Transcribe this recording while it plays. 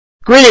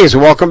Greetings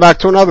and welcome back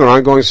to another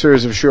ongoing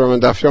series of Shurim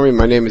and Daf Yomi.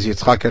 My name is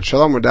Yitzchak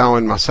Etshalom. We're now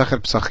in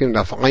Masechet Pesachim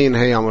Daf Ayin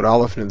Hey Amud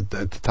Aleph at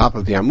the top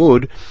of the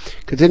Amud,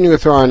 continuing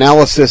with our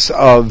analysis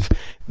of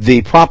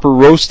the proper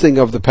roasting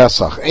of the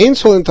Pesach. Ein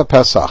Solinta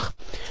Pesach.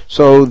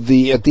 So at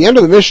the end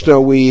of the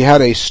Mishnah, we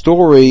had a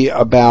story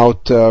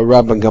about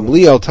Rabbi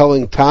Gamliel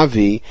telling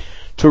Tavi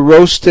to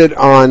roast it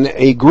on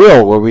a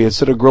grill, where we had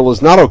said a grill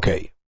is not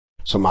okay.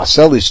 So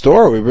Maseli's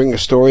story, we bring a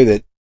story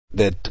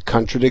that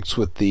contradicts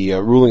with the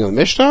ruling of the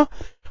Mishnah.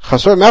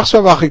 There's something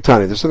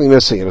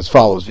missing, and as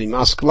follows: that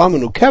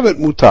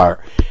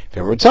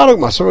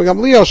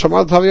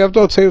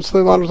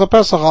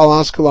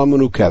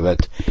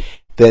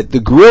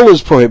the grill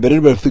is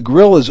prohibited, but if the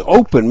grill is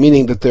open,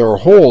 meaning that there are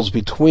holes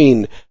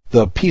between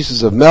the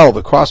pieces of metal,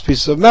 the cross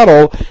pieces of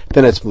metal,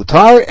 then it's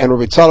mutar. And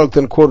Rabbi Tzadok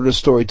then quoted a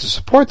story to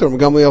support that.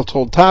 Rabbi Gamliel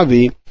told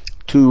Tavi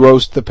to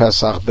roast the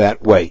Pesach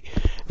that way.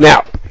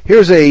 Now,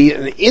 here's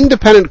an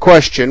independent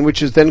question,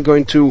 which is then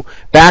going to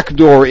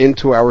backdoor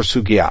into our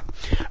sugya.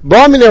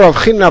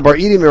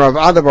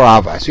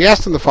 So he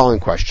asked him the following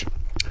question.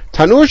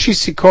 Tanur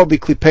shesiko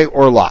b'klipei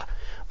orla.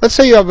 Let's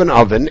say you have an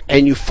oven,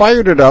 and you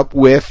fired it up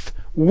with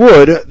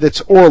wood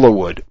that's orla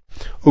wood.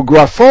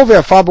 Ugrafo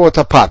ve'afabo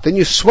tapat. Then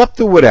you swept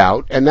the wood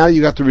out, and now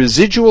you got the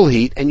residual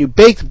heat, and you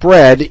baked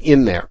bread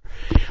in there.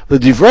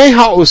 L'divrei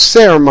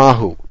ha'oser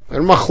mahu.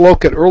 And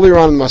machloket earlier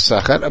on in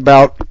Masechet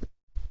about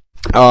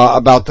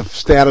the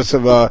status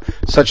of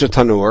such a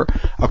tanur.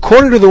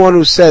 According to the one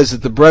who says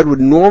that the bread would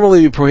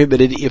normally be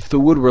prohibited if the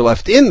wood were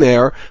left in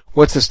there,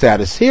 what's the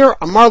status here?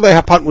 Amar le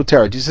hapat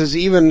muteret. He says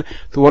even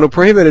the one who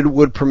prohibited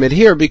would permit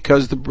here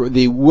because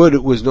the wood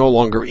was no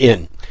longer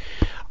in.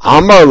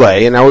 Amar le,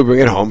 and now we bring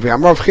it home. We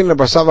have a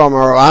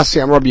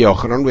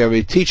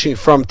teaching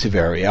from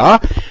Tiberia.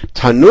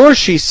 Tanur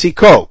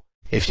shisiko.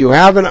 If you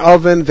have an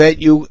oven that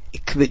you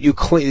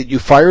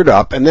fired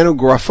up, and then a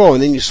grafo,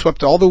 and then you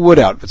swept all the wood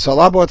out,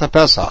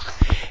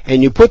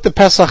 and you put the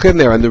Pesach in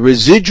there, and the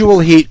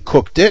residual heat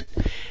cooked it,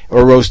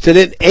 or roasted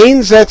it,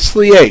 ein zet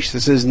sliesh.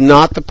 This is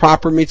not the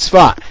proper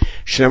mitzvah.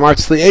 Shneimar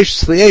sliesh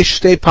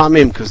shtei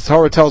pamim, because the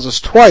Torah tells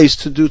us twice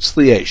to do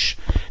sliesh.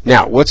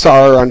 Now, what's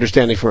our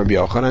understanding from Rabbi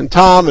Yochanan?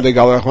 Tam, and the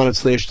galer achman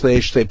sliesh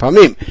shtei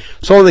pamim.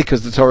 It's only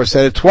because the Torah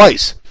said it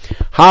twice.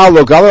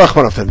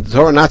 The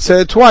Torah not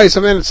said it twice.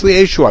 I mean, it's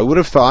slieshu. I would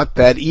have thought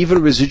that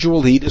even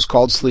residual heat is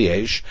called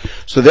sliesh.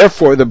 So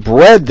therefore, the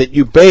bread that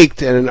you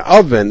baked in an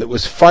oven that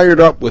was fired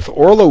up with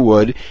orla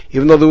wood,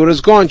 even though the wood is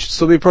gone, should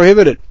still be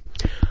prohibited.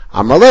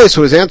 Amalei,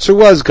 so his answer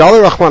was,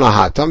 Galer Rachman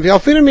Ahatam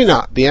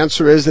V'Alfinamina. The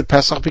answer is that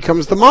Pesach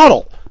becomes the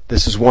model.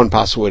 This is one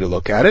possible way to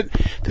look at it.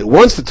 That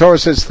once the Torah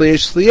says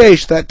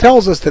sliesh, that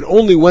tells us that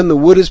only when the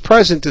wood is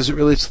present is it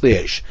really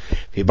sliesh.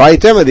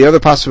 The other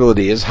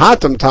possibility is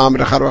Hatam Tam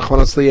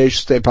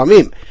sliesh stei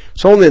pamim.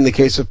 It's only in the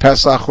case of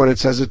Pesach when it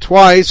says it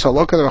twice. So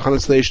look at the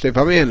sliesh stei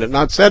pamim and it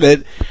not said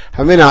it.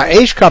 Havina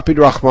eish kapid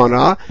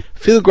rachmana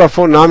fil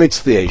grafon namit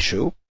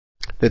slieshu.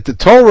 That the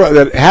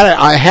Torah,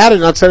 I had it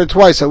not said it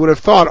twice, I would have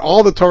thought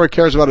all the Torah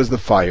cares about is the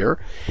fire,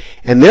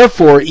 and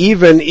therefore,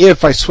 even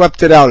if I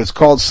swept it out, it's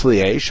called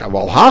sliesh,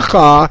 aval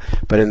hacha,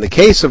 but in the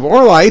case of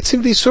orla,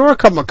 itzim disura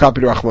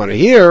kamakapid rachmana.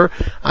 Here,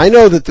 I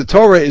know that the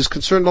Torah is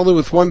concerned only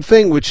with one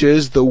thing, which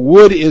is the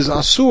wood is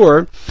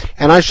asur,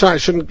 and I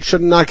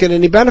should not get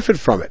any benefit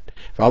from it.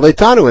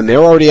 Valetanu, and they're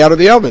already out of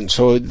the oven,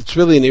 so it's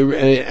really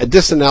a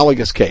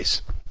disanalogous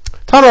case.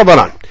 Tanu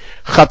Rabbanan,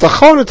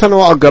 chatachon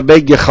etanu al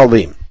gabei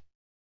gechalim.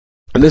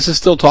 And this is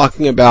still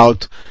talking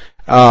about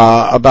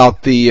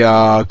the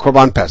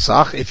Korban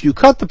Pesach. If you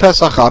cut the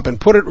Pesach up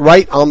and put it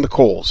right on the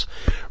coals,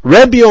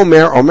 Rebbe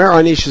Omer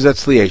Anish is at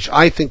Sliesh.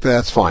 I think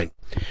that's fine.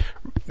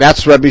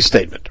 That's Rebbe's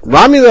statement.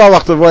 Rami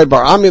le'alach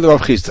bar Ami le'Rav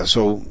Chisda.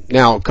 So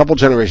now, a couple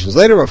generations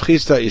later, Rav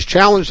Chisda is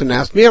challenged and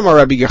asked, Mi amar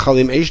Rebbe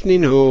gechalim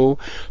eishnin.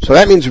 So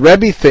that means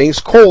Rebbe thinks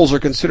coals are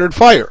considered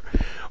fire.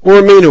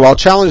 Or Minu, I'll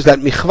challenge that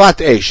Michvat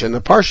Eish. And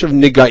the parsha of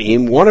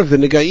Nigaim, one of the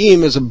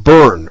Nigaim is a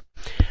burn.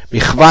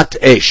 Michvat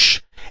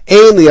Eish.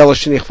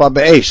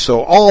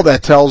 So all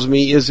that tells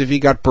me is if he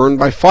got burned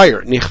by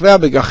fire.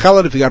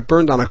 If he got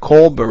burned on a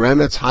coal,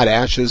 beremetz, hot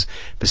ashes,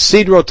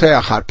 besid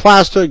roteach, hot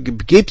plaster,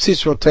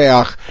 gipsis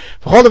roteach,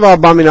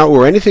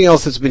 or anything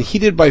else that's been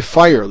heated by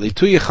fire,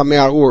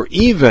 or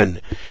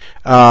even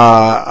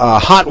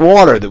hot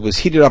water that was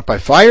heated up by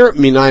fire.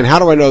 Minayin, how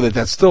do I know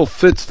that still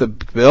fits the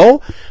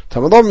bill?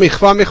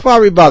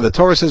 The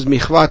Torah says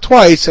michva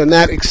twice, and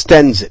that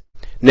extends it.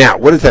 Now,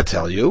 what does that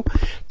tell you?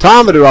 It's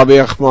only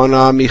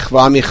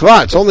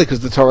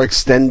because the Torah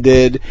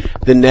extended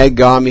the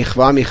nega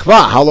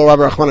michva. How lo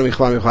Rabbi Rachmana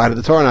michva? Had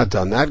the Torah not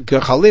done that?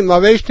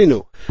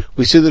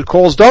 We see that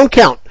coals don't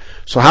count.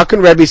 So how can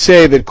Rebbe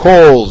say that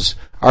coals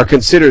are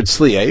considered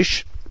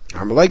sliesh? His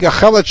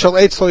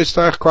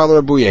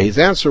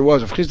answer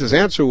was, Chisda's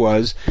answer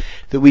was,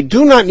 that we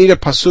do not need a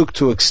pasuk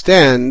to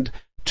extend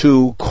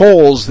to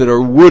coals that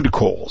are wood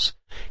coals.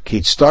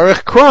 When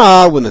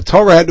the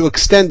Torah had to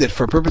extend it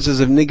for purposes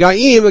of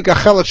nigaim,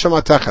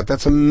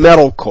 that's a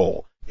metal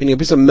coal. Meaning a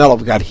piece of metal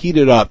got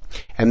heated up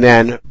and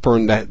then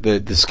burned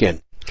the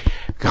skin.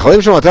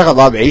 What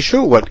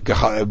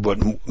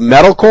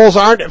metal coals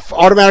aren't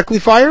automatically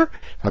fire?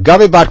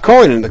 Agave bat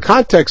kohen, in the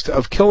context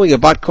of killing a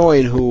bat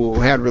kohen who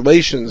had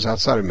relations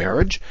outside of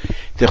marriage,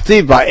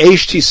 tichtiv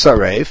ba'esh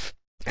tisaref,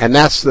 and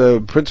that's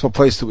the principal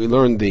place that we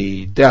learn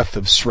the death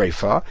of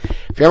Sreifa.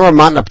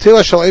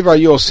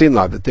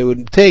 That they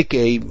would take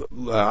a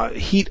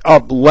heat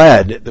up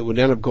lead that would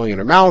end up going in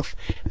her mouth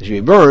and she'd be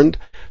burned.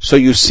 So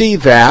you see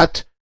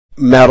that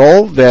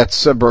metal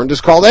that's burned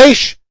is called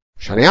Eish.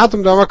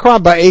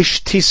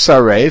 Ba'esh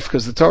tisaref,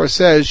 because the Torah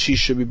says she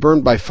should be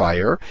burned by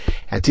fire.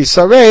 And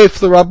tisaref,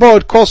 the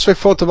rabot, kol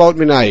sreifot about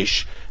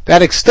minaish.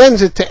 That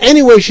extends it to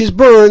any way she's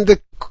burned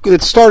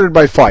that started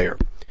by fire.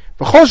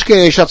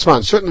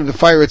 Certainly the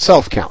fire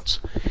itself counts.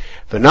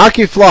 So why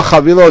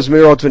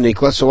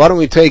don't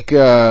we take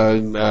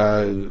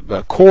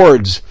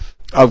cords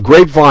of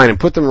grapevine and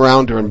put them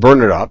around her and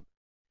burn it up?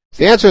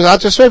 The answer is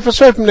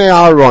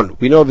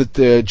we know that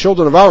the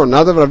children of Aaron,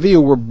 Nadav and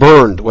Avihu, were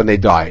burned when they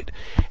died.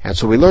 And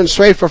so we learn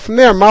Sreifa from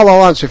there.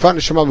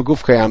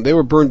 They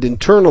were burned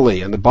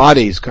internally and the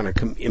bodies kind of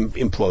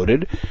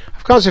imploded.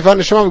 So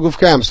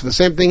the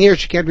same thing here,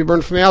 she can't be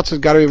burned from the outside,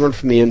 it's got to be burned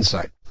from the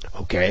inside.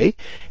 Okay,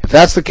 if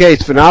that's the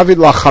case, so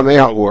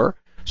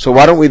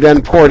why don't we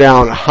then pour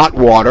down hot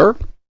water?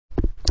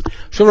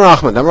 It's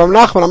interesting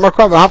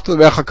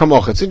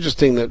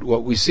that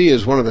what we see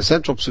is one of the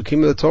central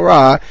psukim of the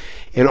Torah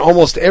in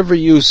almost every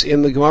use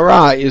in the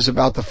Gemara is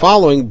about the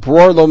following: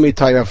 bror lo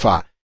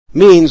mitayafa.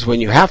 Means when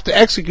you have to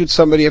execute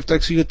somebody, you have to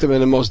execute them in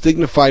the most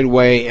dignified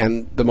way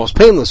and the most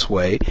painless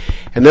way,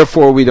 and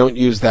therefore we don't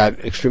use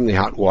that extremely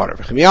hot water.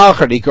 So if we have Rav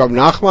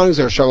Nachman,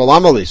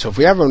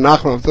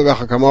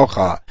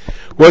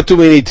 what do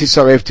we need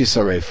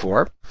tisaref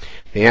for?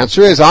 The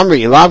answer is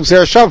Amri Ilav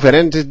Gzer Shav.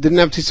 Didn't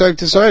have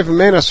tisaref.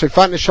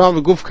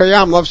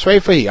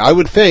 I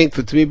would think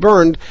that to be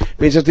burned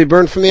means that they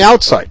burned from the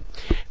outside.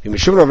 And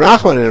if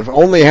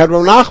only I had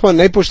Rav Nachman,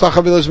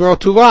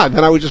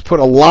 then I would just put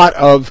a lot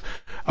of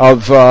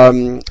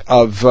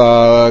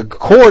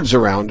cords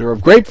around her,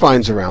 of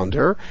grapevines around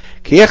her,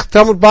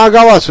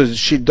 so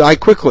she'd die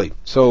quickly.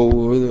 So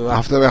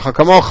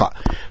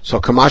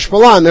kamash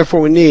malan,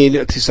 therefore we need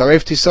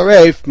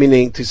tisaref,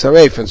 meaning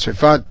tisaref and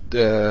srifat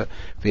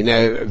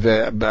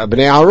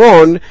b'nei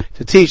Aaron,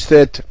 to teach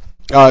that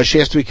she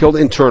has to be killed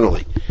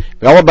internally.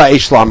 So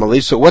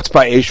what's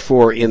ba'esh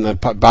for in the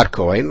bat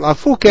kohen?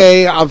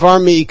 Lafuke avar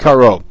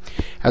mi'ikaro,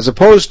 as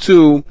opposed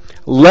to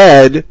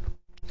lead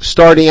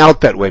starting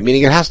out that way,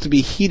 meaning it has to be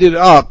heated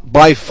up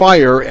by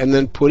fire and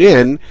then put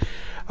in,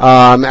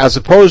 as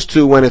opposed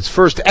to when it's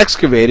first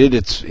excavated,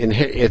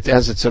 it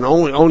has its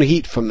own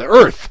heat from the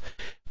earth,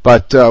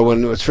 but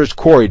when it's first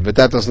quarried, but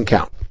that doesn't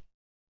count.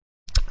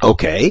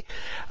 Okay.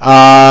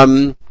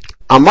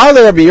 Amar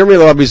le Rabbi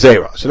Yirmiyah Rabbi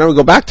Zera. So now we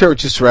go back to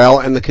Eretz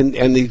Yisrael, and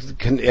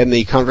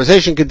the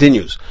conversation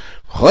continues.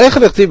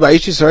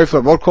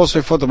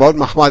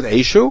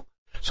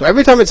 So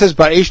every time it says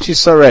ba'esh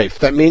tisaref,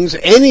 that means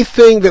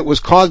anything that was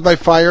caused by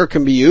fire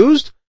can be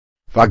used.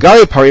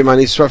 V'agari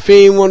parimani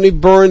srafim, when we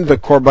burned the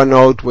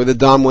korbanot where the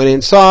dam went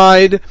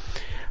inside.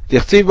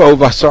 Dichtiva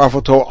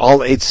uvasarafoto al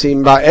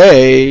eitzim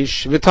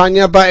ba'esh,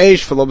 v'tanya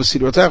ba'esh, v'lo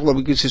b'sidrotech, v'lo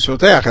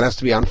b'gisisrotech. It has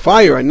to be on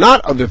fire and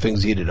not other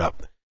things heated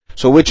up.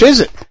 So which is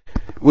it?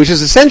 Which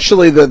is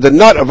essentially the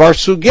nut of our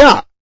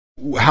sugya.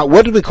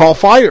 What do we call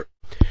fire?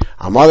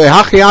 Amale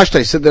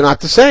hachiashta, said they're not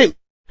the same.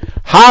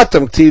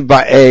 Hatam ktiv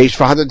ba'esh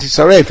v'hatam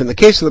tisaref. In the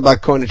case of the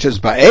bat kohen, it says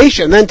ba'esh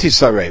and then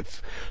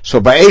tisaref. So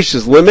ba'esh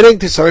is limiting,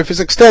 tisaref is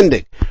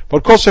extending.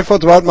 But kol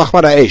sreifot about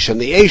machmad ha'esh, and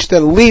the esh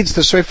then leads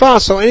to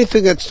sreifah. So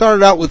anything that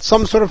started out with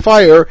some sort of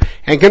fire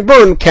and can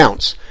burn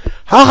counts.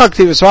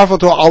 Hachaktiv is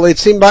sarafot al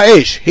eitzim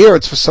ba'esh. Here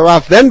it's for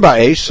saraf then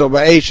ba'esh. So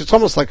ba'esh, it's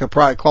almost like a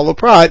prat, klal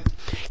prat,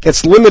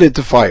 gets limited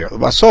to fire.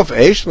 Basof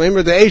esh,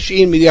 remember the esh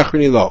in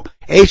midyachrini lo.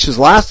 Esh is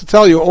last to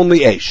tell you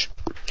only esh.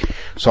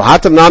 So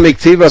hatam namik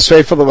tiva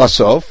sreifa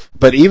levasof,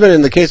 but even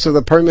in the case of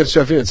the permanent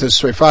sreifim, it says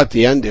sreifa at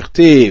the end.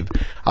 Ichtiv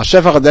al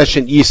shefa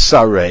chadeshin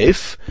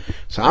yisaref.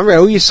 So amrei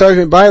hu yisaref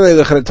in baile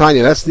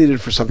lechanetanya. That's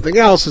needed for something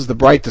else, as the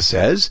Breita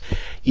says.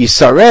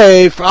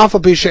 Yisaref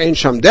afal pisha ein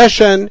sham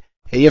deshen.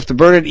 You have to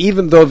burn it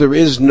even though there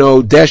is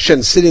no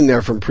deshen sitting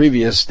there from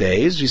previous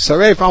days.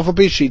 Yisaref afal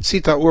pisha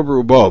yitzita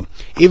urberubo.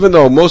 Even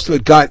though most of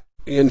it got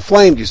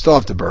inflamed, you still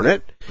have to burn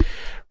it.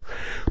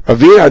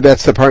 Ravina,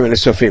 that's the Parmen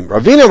Sofim.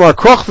 Ravina Mar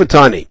Kroch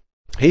V'tani.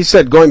 He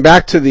said, going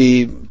back to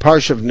the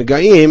Parsha of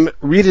Negaim,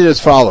 read it as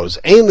follows.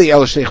 Ein li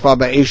el shenichva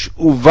ba'esh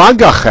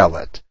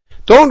uvagechelet.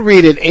 Don't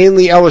read it, Ein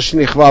li el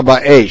shenichva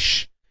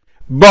ba'esh.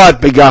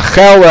 But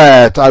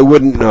begachelet, I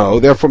wouldn't know.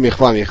 Therefore,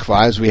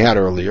 michva, as we had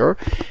earlier.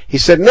 He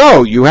said,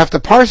 no, you have to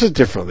parse it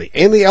differently.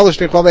 Ein li el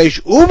shenichva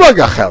ba'esh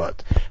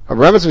uvagechelet. Which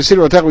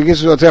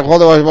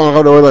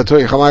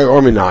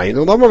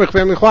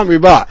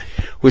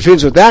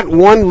means with that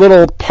one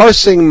little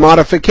parsing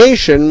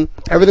modification,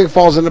 everything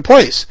falls into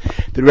place.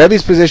 The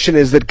Rebbe's position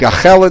is that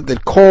gachelet,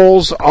 that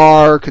coals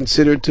are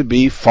considered to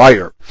be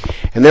fire.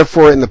 And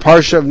therefore in the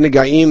Parsha of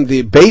Nigaim,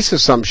 the base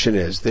assumption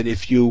is that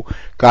if you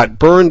got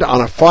burned on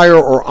a fire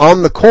or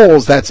on the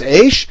coals, that's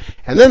eish,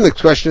 and then the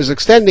question is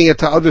extending it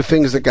to other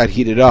things that got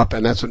heated up,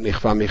 and that's what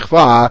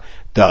michvah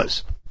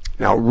does.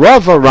 Now,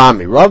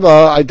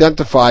 Rava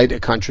identified a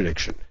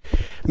contradiction.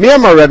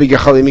 Miyamar Rebbe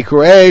Gechalim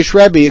Mikru Eish.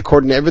 Rebbe,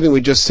 according to everything we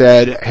just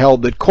said,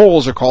 held that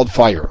coals are called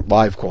fire.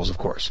 Live coals, of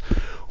course.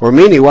 Or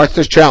Mini, watch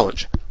this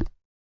challenge.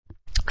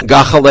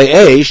 Gachalei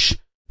Eish.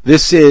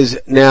 This is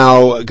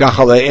now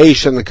Gachalei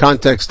Eish in the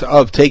context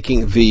of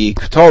taking the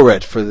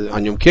Ketoret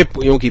on Yom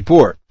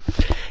Kippur.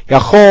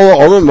 Yachol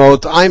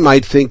Omemot, I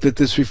might think that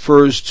this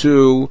refers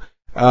to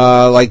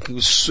like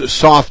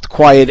soft,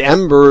 quiet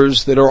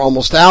embers that are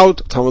almost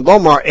out. Talmud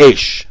Lomar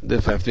Eish, they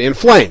have to be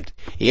inflamed.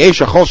 Eish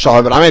Achol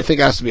Shalav, but I might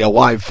think it has to be a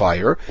live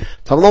fire.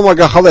 Talmud Lomar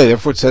Gachalei,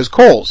 therefore it says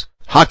coals.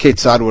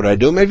 Haketzad, what I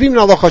do? Mevim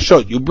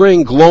Nalochashot, you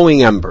bring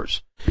glowing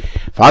embers.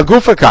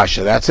 V'agufa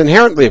kasha, that's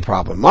inherently a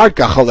problem. Mark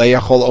Gachalei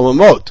Achol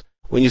Omemot.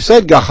 When you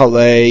said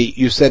Gachalei,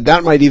 you said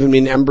that might even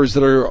mean embers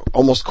that are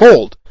almost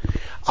cold.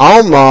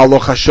 Alma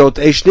Lochashot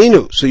Eish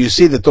Ninu. So you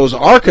see that those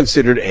are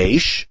considered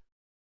Eish.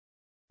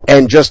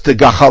 And just the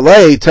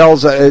Gachalei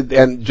tells,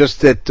 and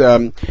just that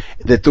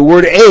the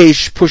word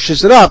Eish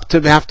pushes it up to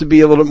have to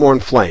be a little bit more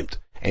inflamed.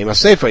 That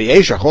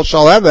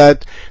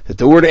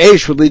the word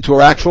Eish would lead to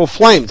an actual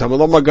flame.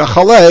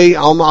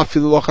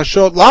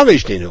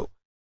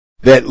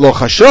 That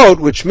Lochashot,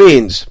 which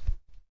means,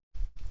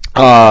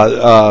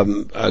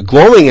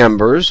 glowing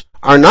embers,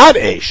 are not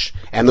Eish.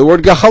 And the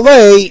word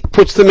Gachalei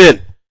puts them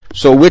in.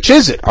 So which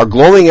is it? Are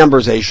glowing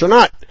embers Eish or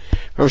not?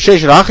 This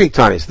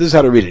is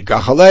how to read it.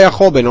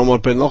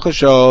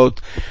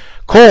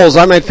 Coals,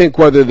 I might think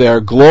whether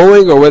they're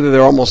glowing or whether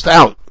they're almost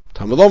out.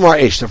 Therefore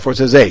it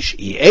says Eish.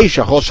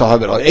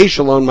 Eish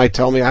alone might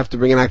tell me I have to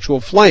bring an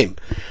actual flame.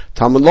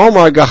 That's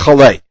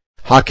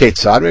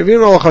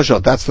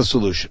the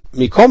solution.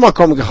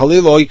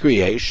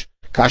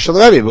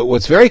 But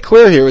what's very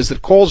clear here is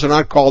that coals are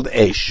not called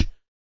Eish.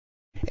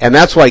 And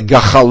that's why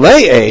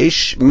Gachalei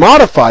Eish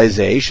modifies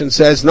Eish and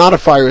says not a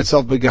fire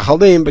itself but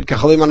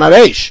Gachalim are not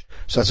Eish.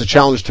 So that's a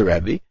challenge to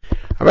Rebbe.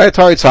 Read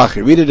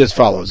it as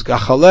follows.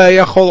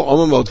 Gachalei Achol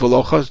Omamot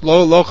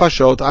V'lo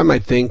Chashot, I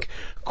might think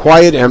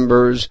quiet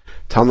embers.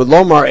 Talmud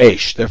Lomar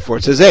Eish. Therefore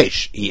it says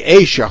Eish.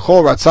 Eish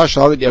Achol Ratzah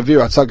Shalavit Yavir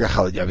Ratzah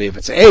Gachalit Yavir. If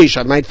it's Eish,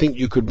 I might think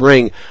you could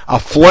bring a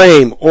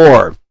flame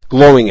or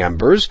glowing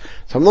embers.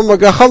 Which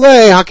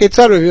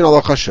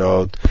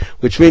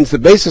means the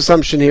base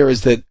assumption here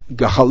is that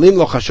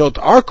Gachalim Lochashot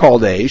are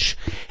called Eish,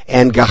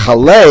 and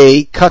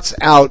Gachalei cuts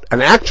out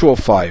an actual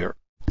fire.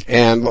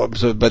 And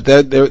so, but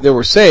there were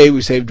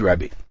we saved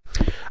Rebbe.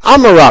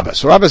 Amar Rabba.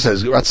 So Rabba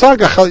says, Ratzah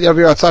Gachalit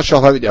Yavir Ratzah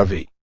Shalavit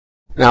Yavir.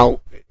 Now,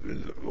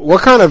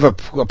 what kind of a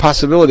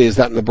possibility is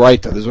that in the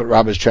Breita? This is what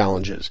Rabba's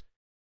challenge is.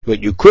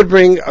 But you could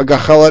bring a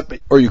Gachalet,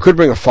 or you could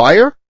bring a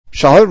fire.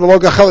 How do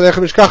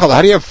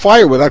you have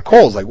fire without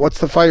coals? Like, what's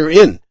the fire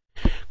in?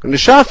 The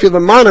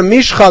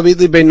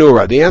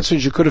answer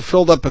is you could have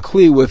filled up a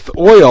kli with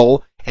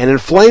oil and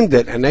inflamed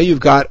it, and now you've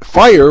got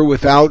fire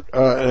without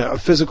a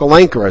physical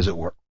anchor, as it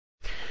were.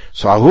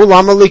 So, why would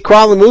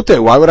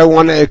I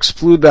want to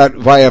exclude that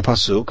via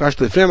pasuk?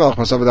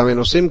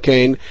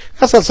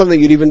 That's not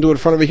something you'd even do in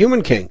front of a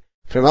human king.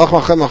 We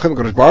wouldn't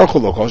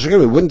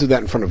do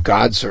that in front of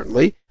God,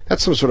 certainly.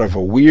 That's some sort of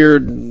a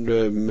weird,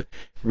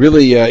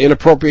 really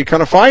inappropriate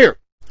kind of fire.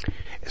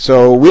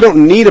 So we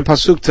don't need a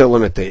pasuk to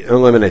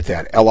eliminate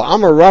that. Ela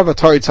Amar Rava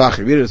Tari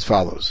Tzachir. Read it as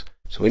follows.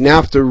 So we now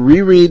have to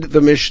reread the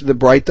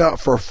Breita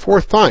for a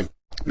fourth time.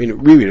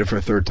 Reread it for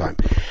a third time.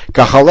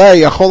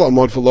 Gachalei Yachol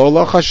Amod V'lo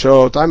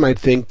Lochashot. I might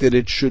think that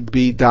it should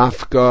be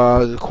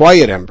dafka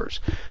quiet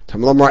embers.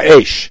 Talmud Lomar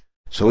Eish.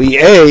 So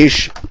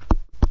Eish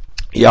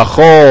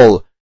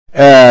Yachol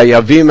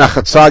Yavi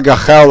Mechatzah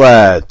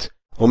Gachelet.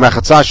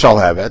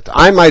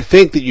 I might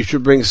think that you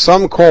should bring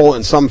some coal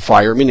and some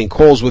fire, meaning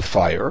coals with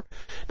fire,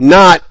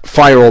 not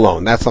fire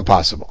alone. That's not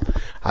possible.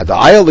 And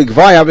then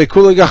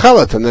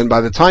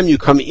by the time you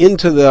come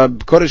into the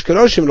Kodesh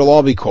Kedoshim, it'll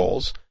all be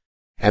coals,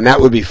 and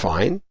that would be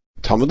fine.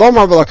 You should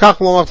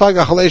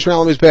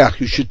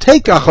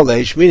take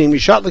gachalesh, meaning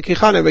mishat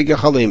lekichane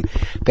begachalim.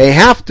 They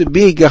have to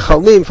be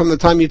gachalim from the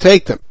time you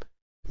take them,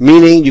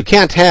 meaning you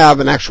can't have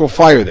an actual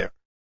fire there.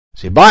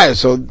 So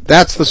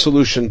that's the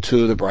solution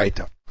to the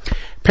Breita.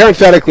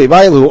 Parenthetically,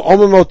 Vailu,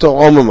 Omamot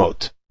or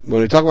Omamot.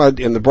 When we talk about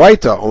in the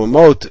Breita,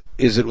 Omamot,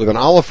 is it with an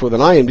aleph or with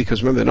an ayin?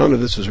 Because remember, none of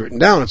this was written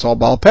down. It's all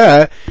Baal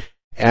Peh.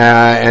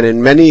 And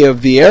in many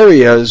of the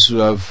areas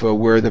of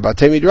where the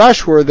Batei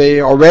Midrash were, they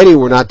already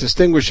were not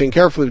distinguishing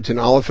carefully between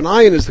aleph and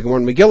ayin, as the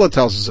Gemara Megillah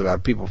tells us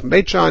about people from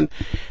Beit Shan,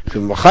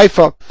 from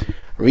Haifa.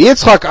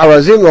 Yitzchak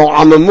Arazim lo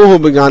amamuhu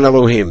began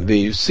Elohim.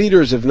 The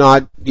cedars have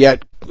not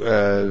yet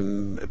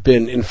been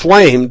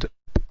inflamed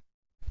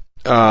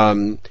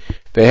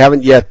they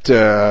haven't yet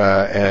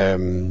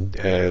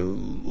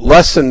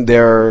lessened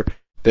their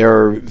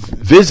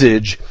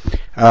visage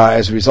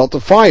as a result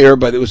of fire,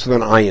 but it was with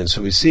an ayin.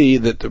 So we see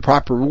that the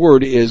proper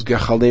word is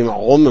gechalim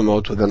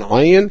omimot with an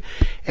ayin,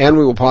 and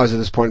we will pause at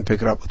this point and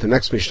pick it up with the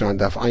next Mishnah on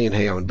Daf Ayin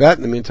Hey on Bet.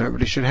 In the meantime,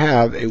 everybody should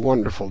have a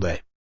wonderful day.